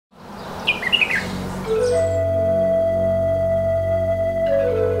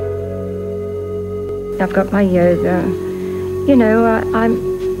I've got my yoga. You know,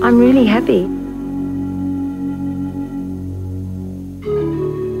 I'm really happy.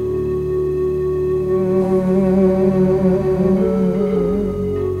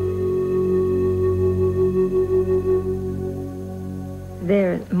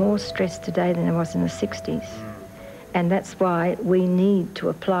 There's more stress today than there was in the 60s. And that's why we need to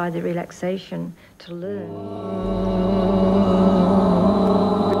apply the relaxation to learn.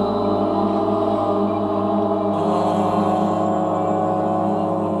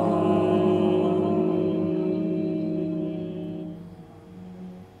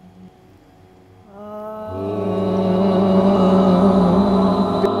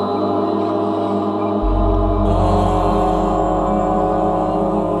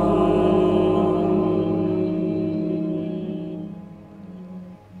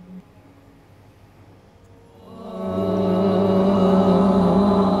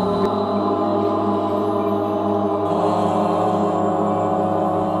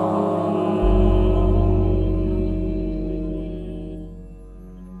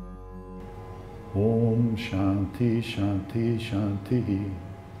 Om Shanti Shanti Shanti.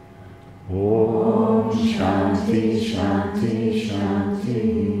 Om Shanti Shanti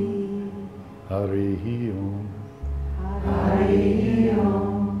Shanti. Harihi Om. Harihi Om.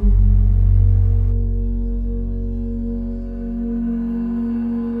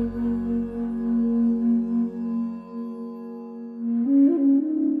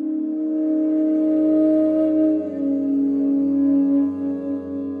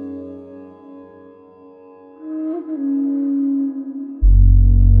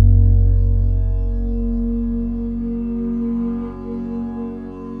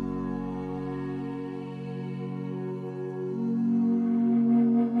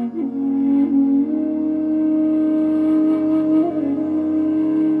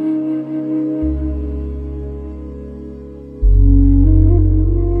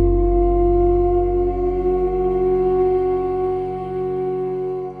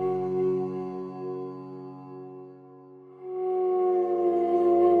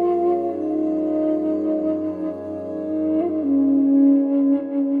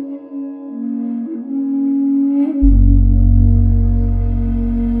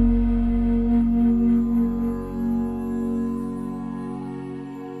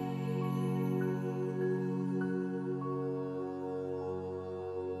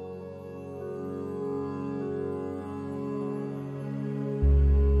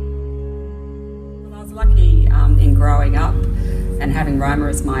 I was lucky in growing up and having Roma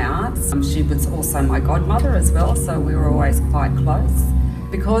as my aunt. She was also my godmother as well, so we were always quite close.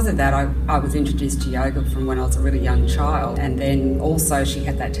 Because of that, I was introduced to yoga from when I was a really young child, and then also she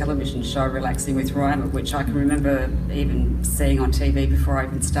had that television show, Relaxing with Roma, which I can remember even seeing on TV before I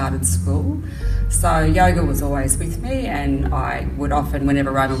even started school. So yoga was always with me, and I would often,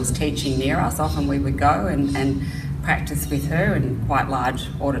 whenever Roma was teaching near us, often we would go and practice with her in quite large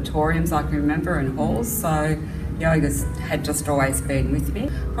auditoriums I can remember, and halls. So yoga had just always been with me.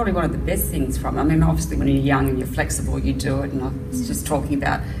 Probably one of the best things from it. I mean, obviously when you're young and you're flexible, you do it, and I was just talking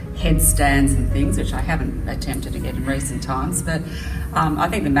about headstands and things, which I haven't attempted to get in recent times, but I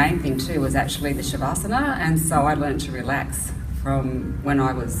think the main thing too was actually the Shavasana, and so I learned to relax from when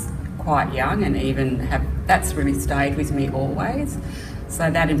I was quite young, and even that's really stayed with me always. So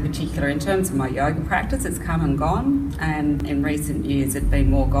that in particular, in terms of my yoga practice, it's come and gone, and in recent years it's been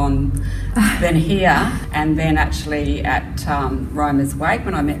more gone than here. And then actually at Roma's Wake,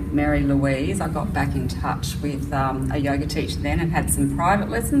 when I met Mary Louise, I got back in touch with a yoga teacher then and had some private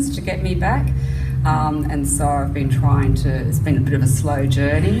lessons to get me back. And so I've been trying to, it's been a bit of a slow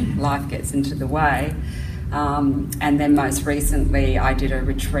journey, life gets into the way. And then most recently I did a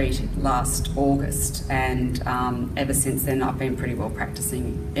retreat last August, and ever since then I've been pretty well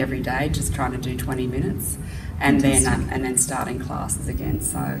practicing every day, just trying to do 20 minutes and then starting classes again,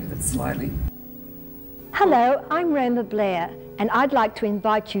 so it's slowly. Hello, I'm Roma Blair, and I'd like to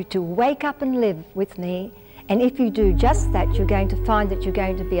invite you to wake up and live with me. And if you do just that, you're going to find that you're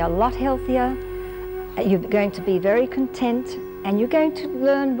going to be a lot healthier, you're going to be very content, and you're going to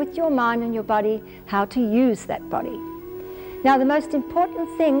learn with your mind and your body how to use that body. Now, the most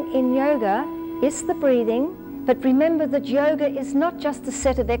important thing in yoga is the breathing, but remember that yoga is not just a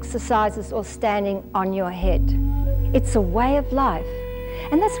set of exercises or standing on your head. It's a way of life,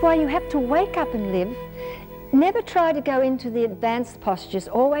 and that's why you have to wake up and live. Never try to go into the advanced postures.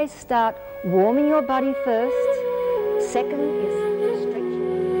 Always start warming your body first. Second is stretching.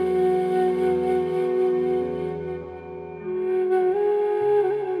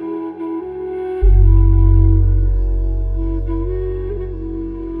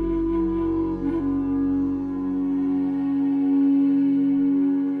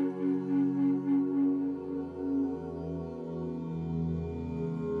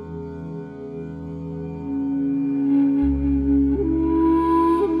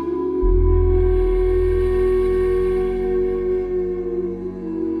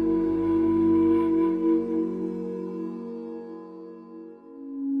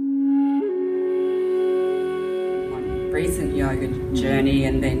 recent yoga journey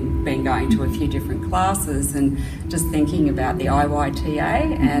and then been going to a few different classes and just thinking about the IYTA,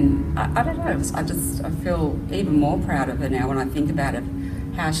 and I don't know, I feel even more proud of her now when I think about it,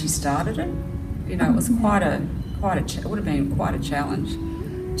 how she started it. You know, it was it would have been quite a challenge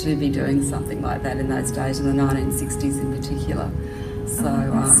to be doing something like that in those days, in the 1960s in particular. So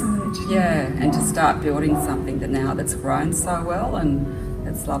yeah, and to start building something that's grown so well, and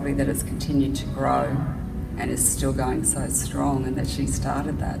it's lovely that it's continued to grow and is still going so strong, and that she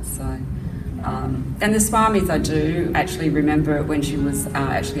started that. So and the Swamis, I do actually remember when she was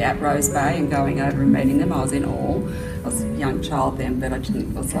actually at Rose Bay and going over and meeting them. I was in awe. I was a young child then, but I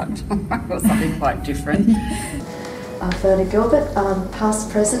didn't. It was something quite different. Verna Gilbert, past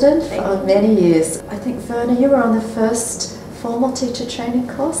president for many years. I think, Verna, you were on the first formal teacher training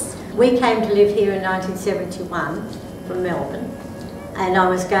course? We came to live here in 1971 from Melbourne, and I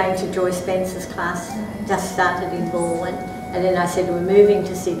was going to Joy Spencer's class, just started in Baldwin, and then I said, we're moving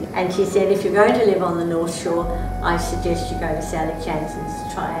to Sydney. And she said, if you're going to live on the North Shore, I suggest you go to Sally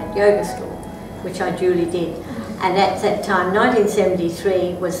Chanson's Triad Yoga School, which I duly did. And at that time,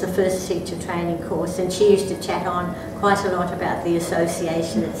 1973 was the first teacher training course, and she used to chat on quite a lot about the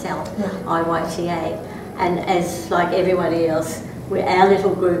association itself, IYTA. And as like everybody else, our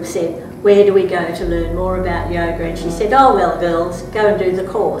little group said, where do we go to learn more about yoga? And she said, oh, well, girls, go and do the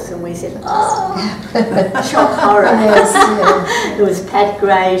course. And we said, oh, shock horror. Yes, yeah. It was Pat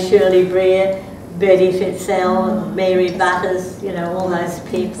Gray, Shirley Breer, Betty Fitzell, Mary Butters, you know, all those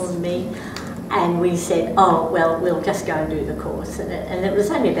people, and me. And we said, oh, well, we'll just go and do the course. And it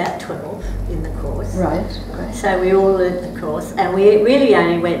was only about 12 in the course. Right. So we all learnt the course, and we really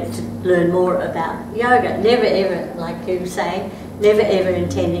only went to learn more about yoga. Never ever, like you were saying, never ever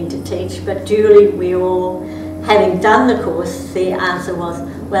intending to teach, but duly we all, having done the course, the answer was,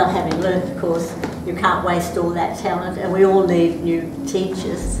 well, having learnt the course, you can't waste all that talent, and we all need new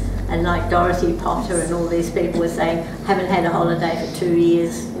teachers. And like Dorothy Potter and all these people were saying, haven't had a holiday for 2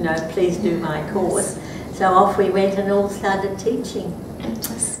 years, you know, please do my course. So off we went and all started teaching.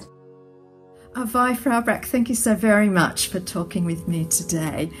 Vi Fraubrach, thank you so very much for talking with me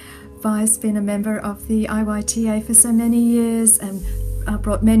today. Vi's been a member of the IYTA for so many years and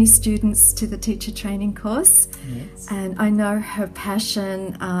brought many students to the teacher training course. Yes. And I know her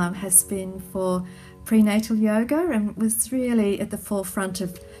passion has been for prenatal yoga and was really at the forefront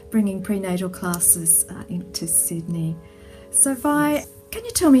of bringing prenatal classes into Sydney. So Vi, can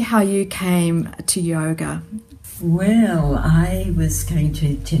you tell me how you came to yoga? Well, I was going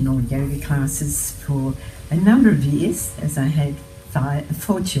to general yoga classes for a number of years as I had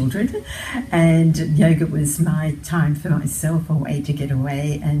 4 children, and yoga was my time for myself, a way to get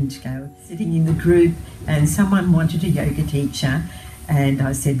away and go. Sitting in the group and someone wanted a yoga teacher, and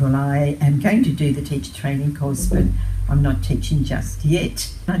I said, well, I am going to do the teacher training course, but I'm not teaching just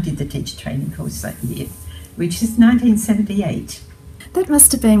yet. I did the teacher training course that year, which is 1978. That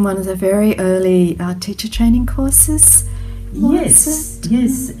must have been one of the very early teacher training courses. Yes,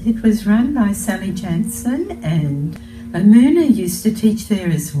 it was run by Sally Jansen, and Amuna used to teach there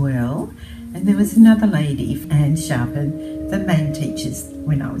as well, and there was another lady, Anne Sharpen, the main teachers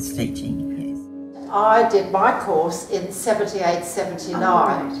when I was teaching. Yes. I did my course in 78,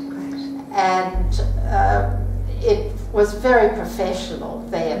 79, and it was very professional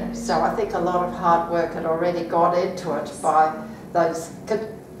then, so I think a lot of hard work had already gone into it by those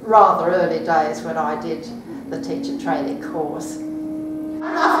rather early days when I did the teacher training course.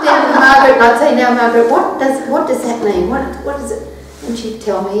 I'd down to Margaret and I'd say, now Margaret, what does that mean? What is it? And she'd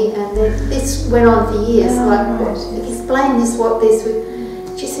tell me, and then this went on for years, explain this, what this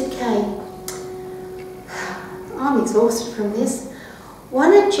would. She said, Kay, I'm exhausted from this. Why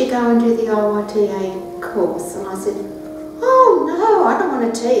don't you go and do the IYTA course? And I said, oh no, I don't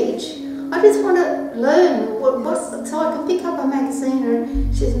want to teach. I just want to learn so I can pick up a magazine.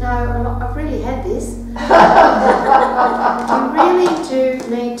 And she says, no, I've really had this. You really do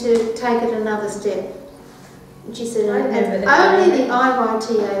need to take it another step. And she said, and only the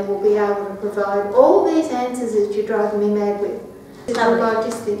IYTA will be able to provide all these answers that you're driving me mad with. She said, well, I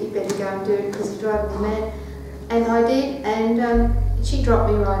just think you better go and do it because you're driving me mad. And I did, and she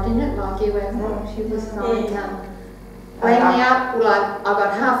dropped me right in it like you have. She was like, rang me up, like, I've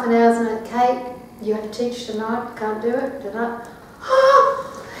got half an hour's in it, Kate, you have to teach tonight, can't do it, tonight.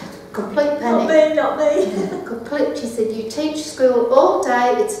 Complete panic. Not me. Complete, she said, you teach school all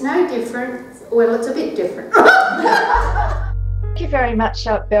day, it's no different. Well, it's a bit different. Thank you very much,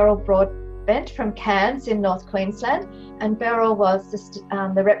 Beryl Broad. Bent from Cairns in North Queensland, and Beryl was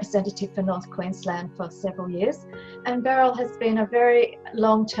the representative for North Queensland for several years. And Beryl has been a very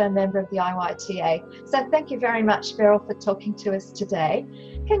long-term member of the IYTA. So thank you very much, Beryl, for talking to us today.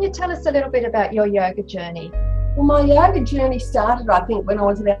 Can you tell us a little bit about your yoga journey? Well, my yoga journey started, I think, when I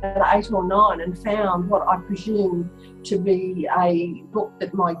was about 8 or 9 and found what I presume to be a book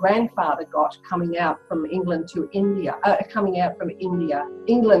that my grandfather got coming out from England to India,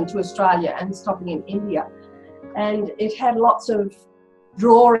 England to Australia and stopping in India. And it had lots of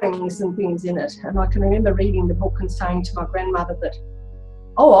drawings and things in it. And I can remember reading the book and saying to my grandmother that,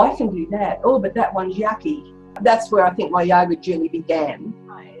 oh, I can do that. Oh, but that one's yucky. That's where I think my yoga journey began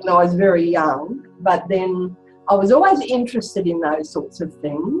when I was very young. But then I was always interested in those sorts of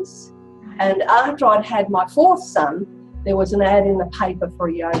things. And after I'd had my 4th son, there was an ad in the paper for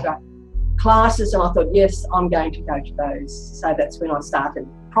yoga classes, and I thought, yes, I'm going to go to those. So that's when I started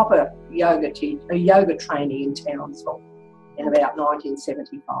proper yoga training in Townsville in about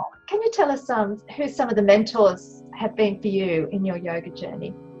 1975. Can you tell us who some of the mentors have been for you in your yoga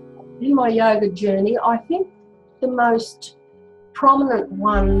journey? In my yoga journey, I think the most prominent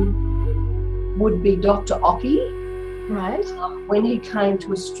one would be Dr. Oki. Right. When he came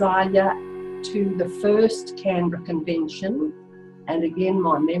to Australia to the first Canberra Convention, and again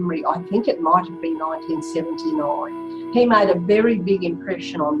my memory, I think it might have been 1979, he made a very big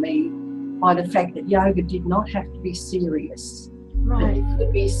impression on me by the fact that yoga did not have to be serious. Right. It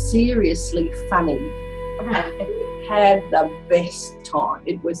could be seriously funny. Right. And we had the best time.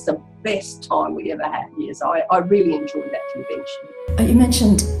 It was the best time we ever had. Yes, I really enjoyed that convention. You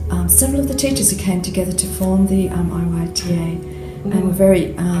mentioned several of the teachers who came together to form the IYTA and were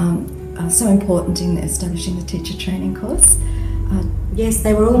very so important in establishing the teacher training course. Yes,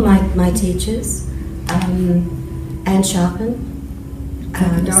 they were all my teachers. Anne Sharpen,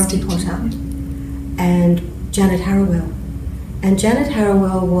 Dorothy Potter, and Janet Harrowell. And Janet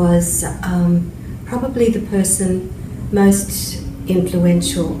Harrowell was probably the person most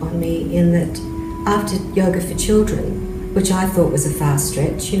influential on me, in that after Yoga for Children, which I thought was a far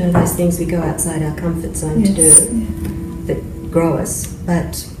stretch, you know, those things we go outside our comfort zone to do that grow us,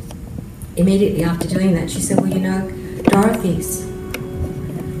 but immediately after doing that she said, well, you know, Dorothy's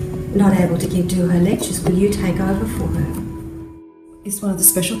not able to do her lectures, will you take over for her? It's one of the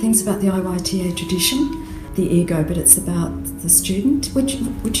special things about the IYTA tradition, the ego, but it's about the student.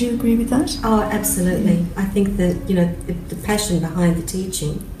 Would you agree with that? Oh, absolutely. I think that, you know, the passion behind the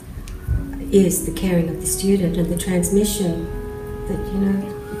teaching is the caring of the student and the transmission that, you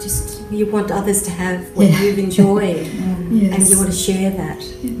know, just you want others to have what you've enjoyed and you want to share that.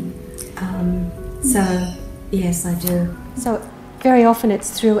 So, yes, I do. So very often it's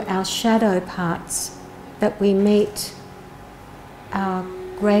through our shadow parts that we meet our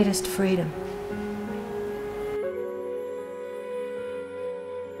greatest freedom.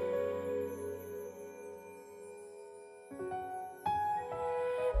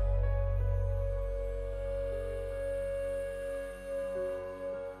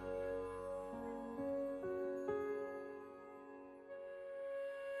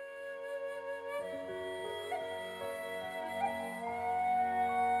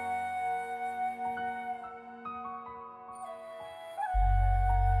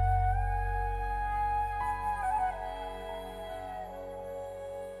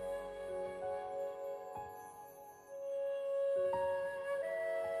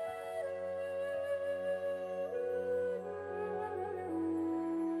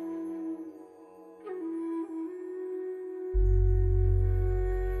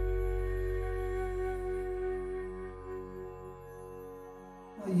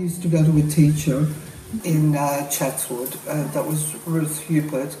 I used to go to a teacher in Chatswood, that was Ruth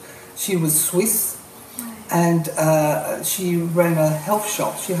Hupert. She was Swiss, and she ran a health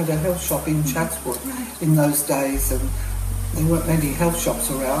shop. She had a health shop in Chatswood in those days, and there weren't many health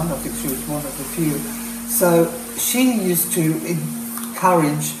shops around. I think she was one of the few. So she used to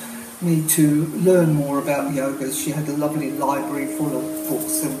encourage me to learn more about yoga. She had a lovely library full of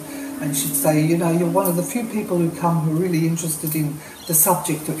books, and she'd say, you know, you're one of the few people who come who are really interested in the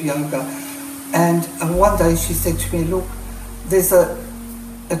subject of yoga. And one day she said to me, look, there's a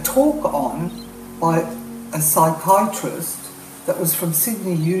talk on by a psychiatrist that was from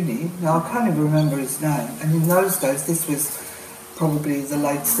Sydney Uni. Now, I can't even remember his name. And in those days, this was probably the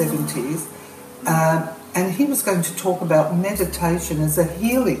late 70s. And he was going to talk about meditation as a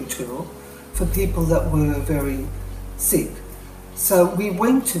healing tool for people that were very sick. So we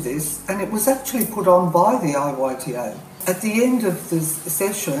went to this, and it was actually put on by the IYTA. At the end of this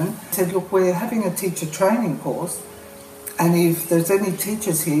session, I said, look, we're having a teacher training course, And if there's any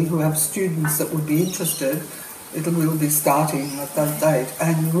teachers here who have students that would be interested, will be starting at that date.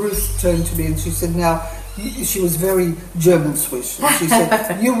 And Ruth turned to me and she said, now, she was very German Swiss, and she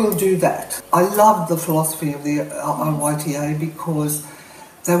said, you will do that. I loved the philosophy of the IYTA because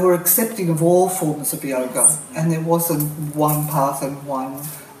they were accepting of all forms of yoga, and there wasn't one path and one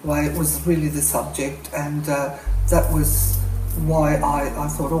way. It was really the subject, and that was why I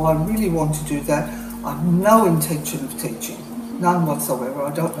thought, oh, I really want to do that. I have no intention of teaching, none whatsoever.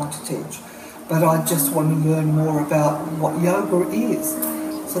 I don't want to teach, but I just want to learn more about what yoga is.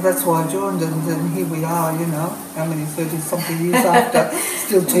 So that's why I joined, and then here we are, you know, how many, 30-something years after,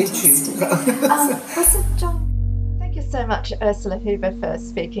 still teaching. John, thank you so much, Ursula Hoover, for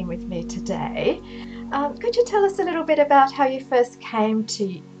speaking with me today. Could you tell us a little bit about how you first came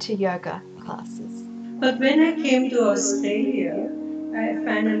to yoga classes? But when I came to Australia, I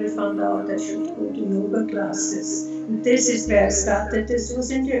finally found out I should go to yoga classes. And this is where I started. This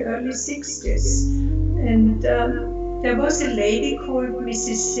was in the early 60s. And there was a lady called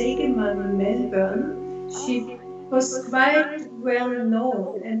Mrs. Segeman in Melbourne. She was quite well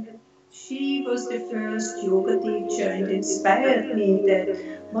known, and she was the first yoga teacher and inspired me that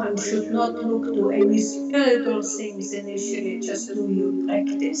one should not look to any spiritual things initially, just do your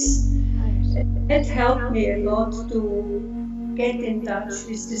practice. It helped me a lot to get in touch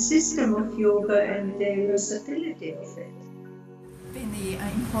with the system of yoga and the versatility of it. Been the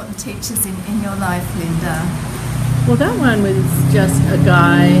important teachers in your life, Linda? Well, that one was just a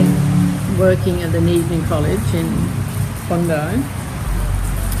guy working at an evening college in Bondi,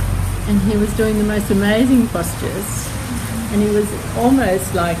 and he was doing the most amazing postures, and he was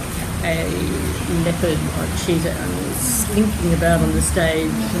almost like a leopard or cheetah, and he was slinking about on the stage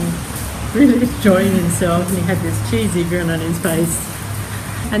and really enjoying himself, and he had this cheesy grin on his face.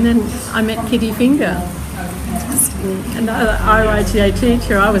 And then I met Kitty Finger, another IYTA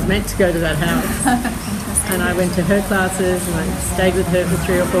teacher. I was meant to go to that house. And I went to her classes and I stayed with her for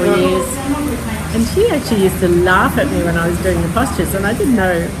 3 or 4 years. And she actually used to laugh at me when I was doing the postures, and I didn't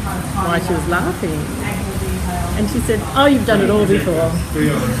know why she was laughing. And she said, oh, you've done it all before.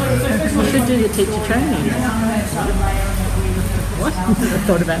 You should do your teacher training. What? I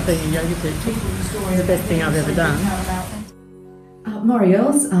thought about being a yoga teacher. It's the best thing I've ever done.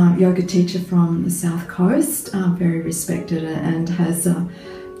 Moriel's yoga teacher from the South Coast, very respected, and has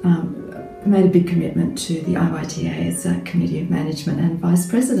made a big commitment to the IYTA as a Committee of Management and Vice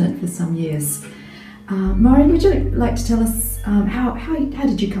President for some years. Moriel, would you like to tell us how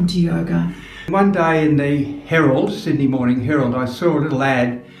did you come to yoga? One day in the Herald, Sydney Morning Herald, I saw a little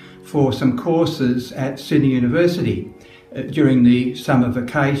ad for some courses at Sydney University during the summer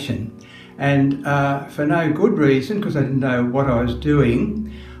vacation. And for no good reason, because I didn't know what I was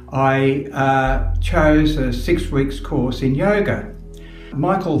doing, I chose a 6 weeks course in yoga.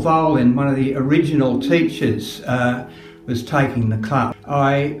 Michael Volin, one of the original teachers, was taking the class.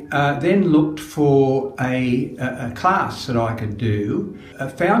 I then looked for a class that I could do. I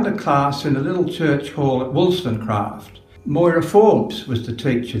found a class in a little church hall at Wollstonecraft. Moira Forbes was the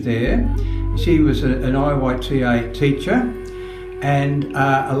teacher there. She was an IYTA teacher and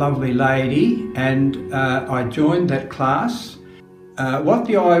a lovely lady, and I joined that class. What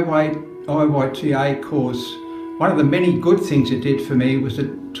the IYTA course, one of the many good things it did for me was it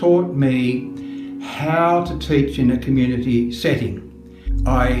taught me how to teach in a community setting.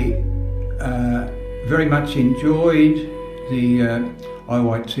 I very much enjoyed the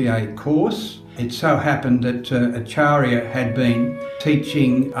IYTA course. It so happened that Acharya had been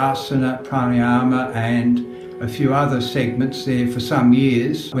teaching asana, pranayama and a few other segments there for some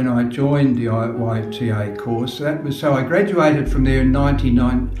years when I joined the IYTA course. So I graduated from there in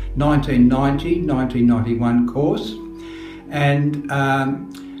 1991 course, and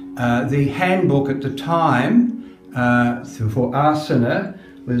the handbook at the time for asana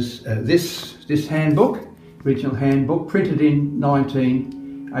was this handbook, original handbook, printed in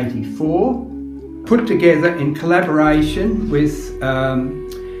 1984, put together in collaboration with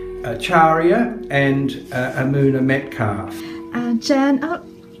Acharya and Amuna Metcalf. Jan,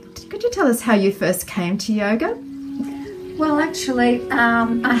 could you tell us how you first came to yoga? Well, actually,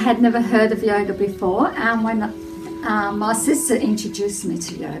 I had never heard of yoga before, and when my sister introduced me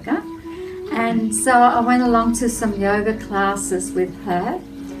to yoga, and so I went along to some yoga classes with her,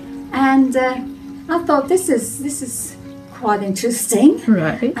 and I thought this is quite interesting.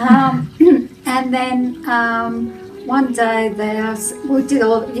 Right. And then one day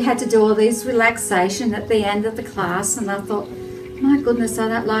you had to do all these relaxation at the end of the class, and I thought, my goodness, I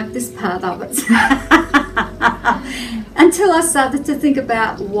don't like this part of it. until I started to think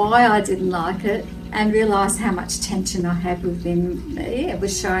about why I didn't like it and realised how much tension I had within me. It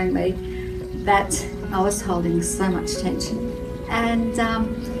was showing me that I was holding so much tension. And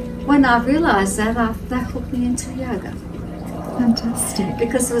when I realised that, that hooked me into yoga. Fantastic.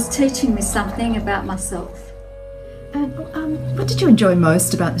 Because it was teaching me something about myself. And what did you enjoy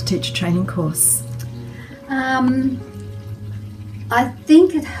most about the teacher training course? I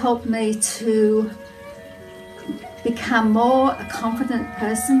think it helped me to become more a confident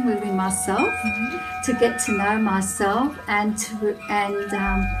person within myself, to get to know myself, and to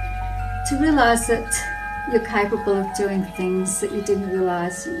realise that you're capable of doing things that you didn't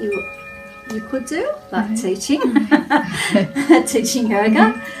realise you could do, like teaching, teaching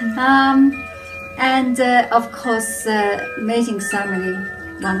yoga, and of course meeting so many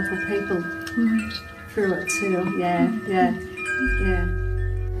wonderful people through it too. Yeah.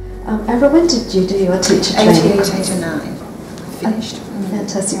 Amber, when did you do your teacher training? 88, 89. Finished.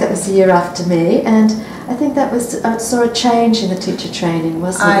 Fantastic. That was the year after me, and I think that was I saw a change in the teacher training,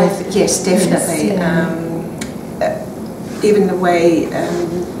 wasn't it? Yes, definitely. Yes, even the way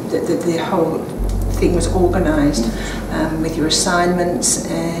the whole thing was organised with your assignments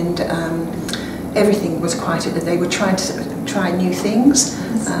and everything was quite. They were trying to try new things,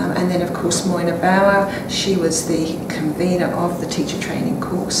 and then of course Moina Bauer. She was the convener of the teacher training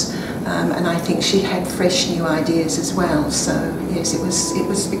course, and I think she had fresh new ideas as well. So yes, it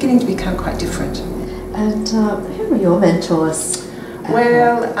was beginning to become quite different. And who were your mentors?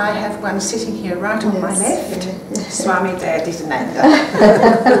 Well, I have one sitting here right on my left, Swami Dayananda.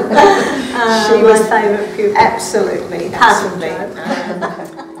 She was my favourite pupil. Absolutely.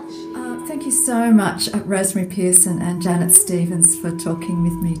 Thank you so much, Rosemary Pearson and Janet Stevens, for talking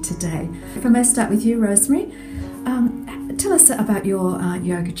with me today. If I may start with you, Rosemary, tell us about your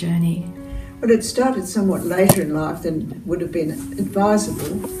yoga journey. Well, it started somewhat later in life than would have been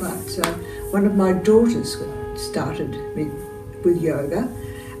advisable, but one of my daughters started me with yoga,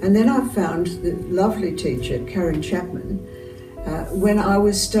 and then I found the lovely teacher, Karen Chapman, when I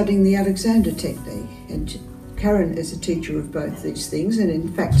was studying the Alexander technique. And Karen is a teacher of both these things, and in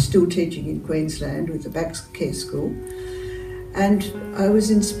fact still teaching in Queensland with the back care school. And I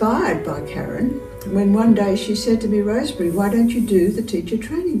was inspired by Karen when one day she said to me, "Rosemary, why don't you do the teacher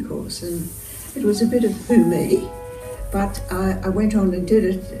training course?" And it was a bit of who me, but I went on and did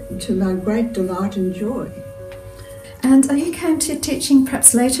it to my great delight and joy. And you came to teaching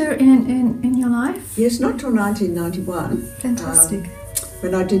perhaps later in your life? Yes, not till 1991. Fantastic.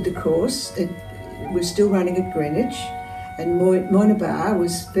 When I did the course, it was still running at Greenwich, and Moina Bauer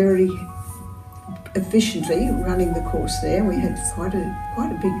was very efficiently running the course there. We had quite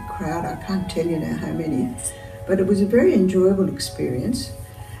a big crowd. I can't tell you now how many, but it was a very enjoyable experience.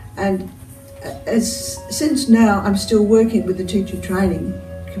 And since now I'm still working with the teacher training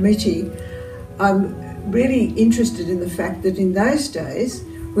committee, I'm really interested in the fact that in those days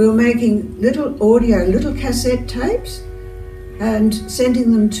we were making little cassette tapes and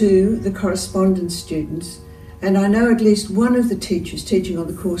sending them to the correspondence students. And I know at least one of the teachers teaching on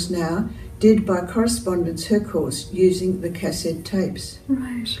the course now did by correspondence her course using the cassette tapes.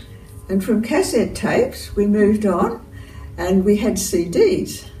 Right. And from cassette tapes we moved on and we had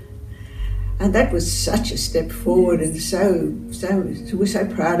CDs. And that was such a step forward, and we're so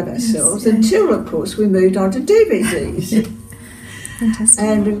proud of ourselves, until of course we moved on to DVDs. Fantastic.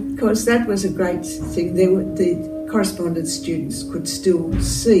 And of course that was a great thing. The correspondence students could still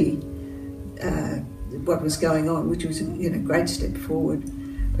see what was going on, which was a great step forward.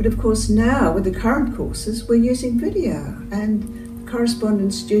 But of course now with the current courses we're using video, and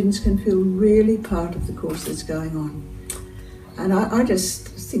correspondence students can feel really part of the course that's going on. And I just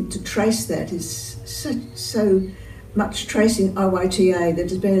think to trace that is so much tracing IYTA that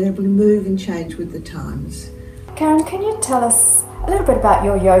has been able to move and change with the times. Karen, can you tell us a little bit about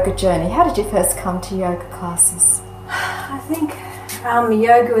your yoga journey? How did you first come to yoga classes? I think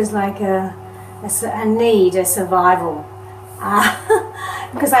yoga was like a need, a survival,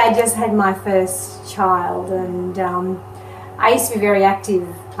 because I had just had my first child, and I used to be very active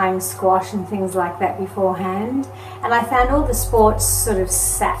playing squash and things like that beforehand, and I found all the sports sort of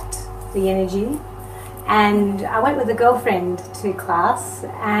sapped the energy, and I went with a girlfriend to class,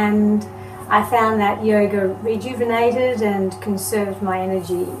 and I found that yoga rejuvenated and conserved my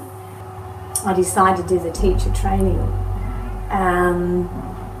energy. I decided to do the teacher training, and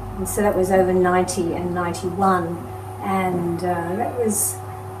so that was over 90 and 91, and that was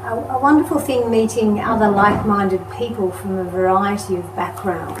a wonderful thing, meeting other like-minded people from a variety of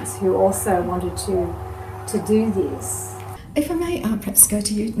backgrounds who also wanted to do this. If I may perhaps go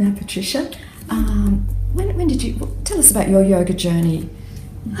to you now, Patricia. When did you, tell us about your yoga journey?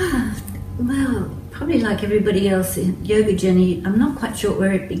 Well, probably like everybody else, in yoga journey, I'm not quite sure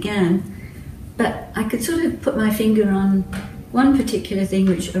where it began, but I could sort of put my finger on one particular thing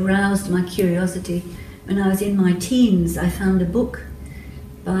which aroused my curiosity. When I was in my teens, I found a book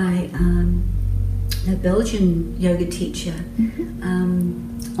by a Belgian yoga teacher,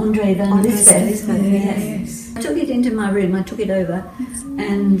 Andre van Lisbeth. Yes. I took it into my room, I took it over,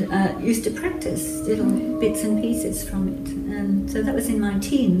 and used to practice little bits and pieces from it. And so that was in my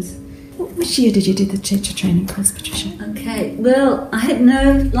teens. Which year did you do the teacher training course, Patricia? Okay, well, I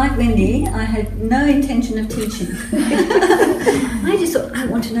had like Wendy, I had no intention of teaching. I just thought, I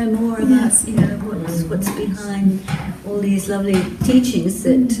want to know more about, what's behind all these lovely teachings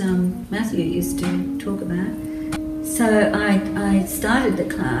that Matthew used to talk about. So I started the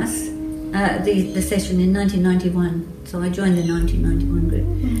class, the session in 1991. So I joined the 1991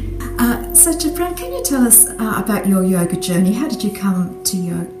 group. So Jabran, can you tell us about your yoga journey? How did you come to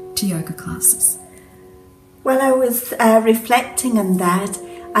yoga classes? Well, I was reflecting on that,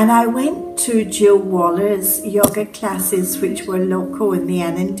 and I went to Jill Waller's yoga classes, which were local in the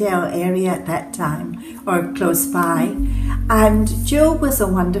Annandale area at that time, or close by. And Jill was a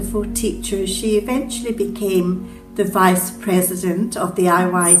wonderful teacher. She eventually became the vice president of the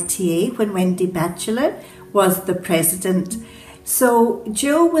IYTA when Wendy Batchelor was the president. So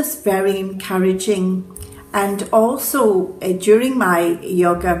Jill was very encouraging, and also during my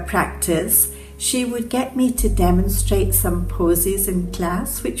yoga practice, she would get me to demonstrate some poses in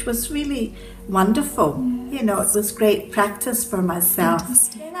class, which was really wonderful. It was great practice for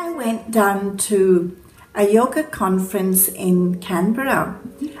myself. Then I went down to a yoga conference in Canberra,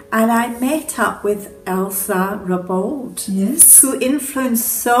 and I met up with Elsa Rabold, who influenced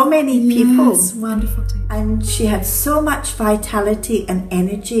so many people. Yes, wonderful. And she had so much vitality and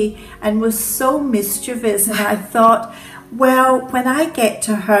energy and was so mischievous. And I thought, well, when I get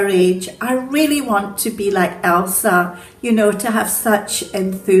to her age, I really want to be like Elsa, to have such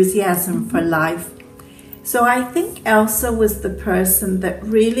enthusiasm for life. So I think Elsa was the person that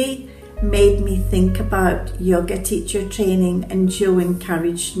really made me think about yoga teacher training, and Joe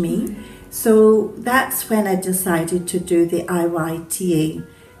encouraged me. So that's when I decided to do the IYTA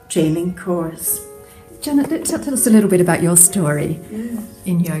training course. Janet, tell us a little bit about your story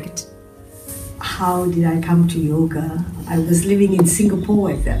in yoga. How did I come to yoga? I was living in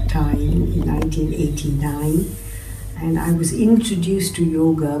Singapore at that time in 1989, and I was introduced to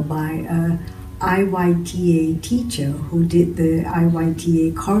yoga by a IYTA teacher who did the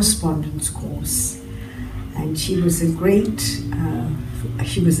IYTA correspondence course, and she was a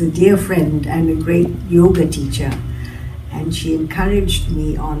dear friend and a great yoga teacher, and she encouraged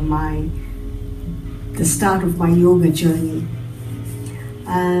me on the start of my yoga journey.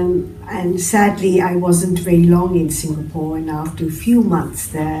 And sadly, I wasn't very long in Singapore, and after a few months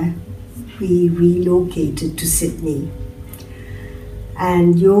there, we relocated to Sydney.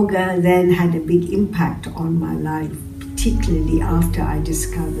 And yoga then had a big impact on my life, particularly after I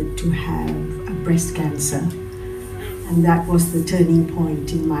discovered to have a breast cancer. And that was the turning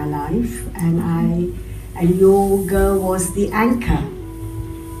point in my life. And yoga was the anchor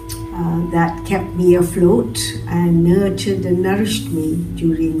that kept me afloat and nurtured and nourished me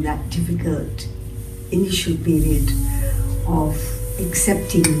during that difficult initial period of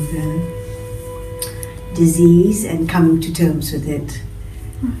accepting the disease and coming to terms with it.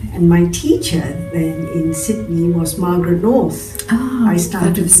 And my teacher then in Sydney was Margaret North. I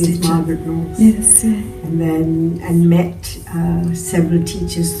started with Margaret North. Yes, yeah. And met several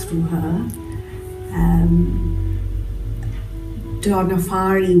teachers through her. Donna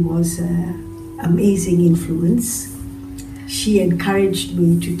Fari was an amazing influence. She encouraged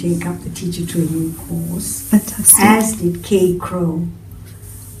me to take up the teacher training course. Fantastic. As did Kay Crow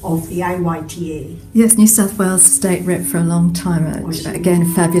of the IYTA. Yes, New South Wales State Rep for a long time. Again,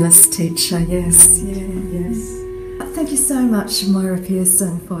 a fabulous teacher, yes. Yeah. Yes. Thank you so much, Moira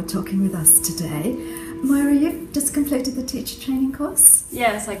Pearson, for talking with us today. Moira, you've just completed the teacher training course?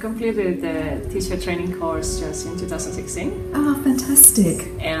 Yes, I completed the teacher training course just in 2016. Oh, fantastic.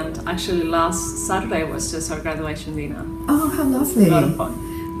 And actually last Saturday was just our graduation dinner. Oh, how lovely. A lot of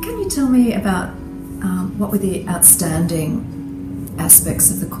fun. Can you tell me about what were the outstanding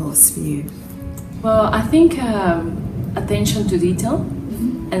aspects of the course for you? Well, I think attention to detail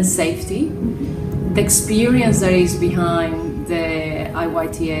and safety, the experience that is behind the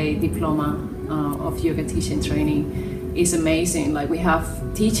IYTA diploma of yoga teaching training is amazing. Like, we have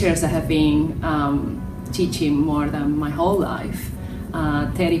teachers that have been teaching more than my whole life,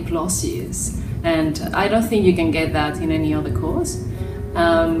 30 plus years, and I don't think you can get that in any other course.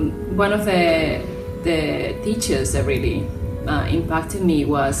 One of the the teachers that really impacted me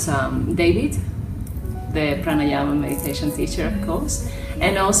was David, the pranayama meditation teacher, of course,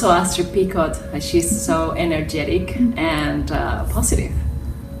 and also Astrid Picot. She's so energetic and positive.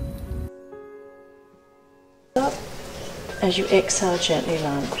 As you exhale, gently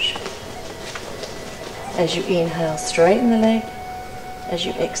lunge. As you inhale, straighten the leg. As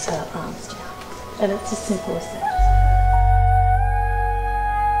you exhale, arms down. And it's as simple as that.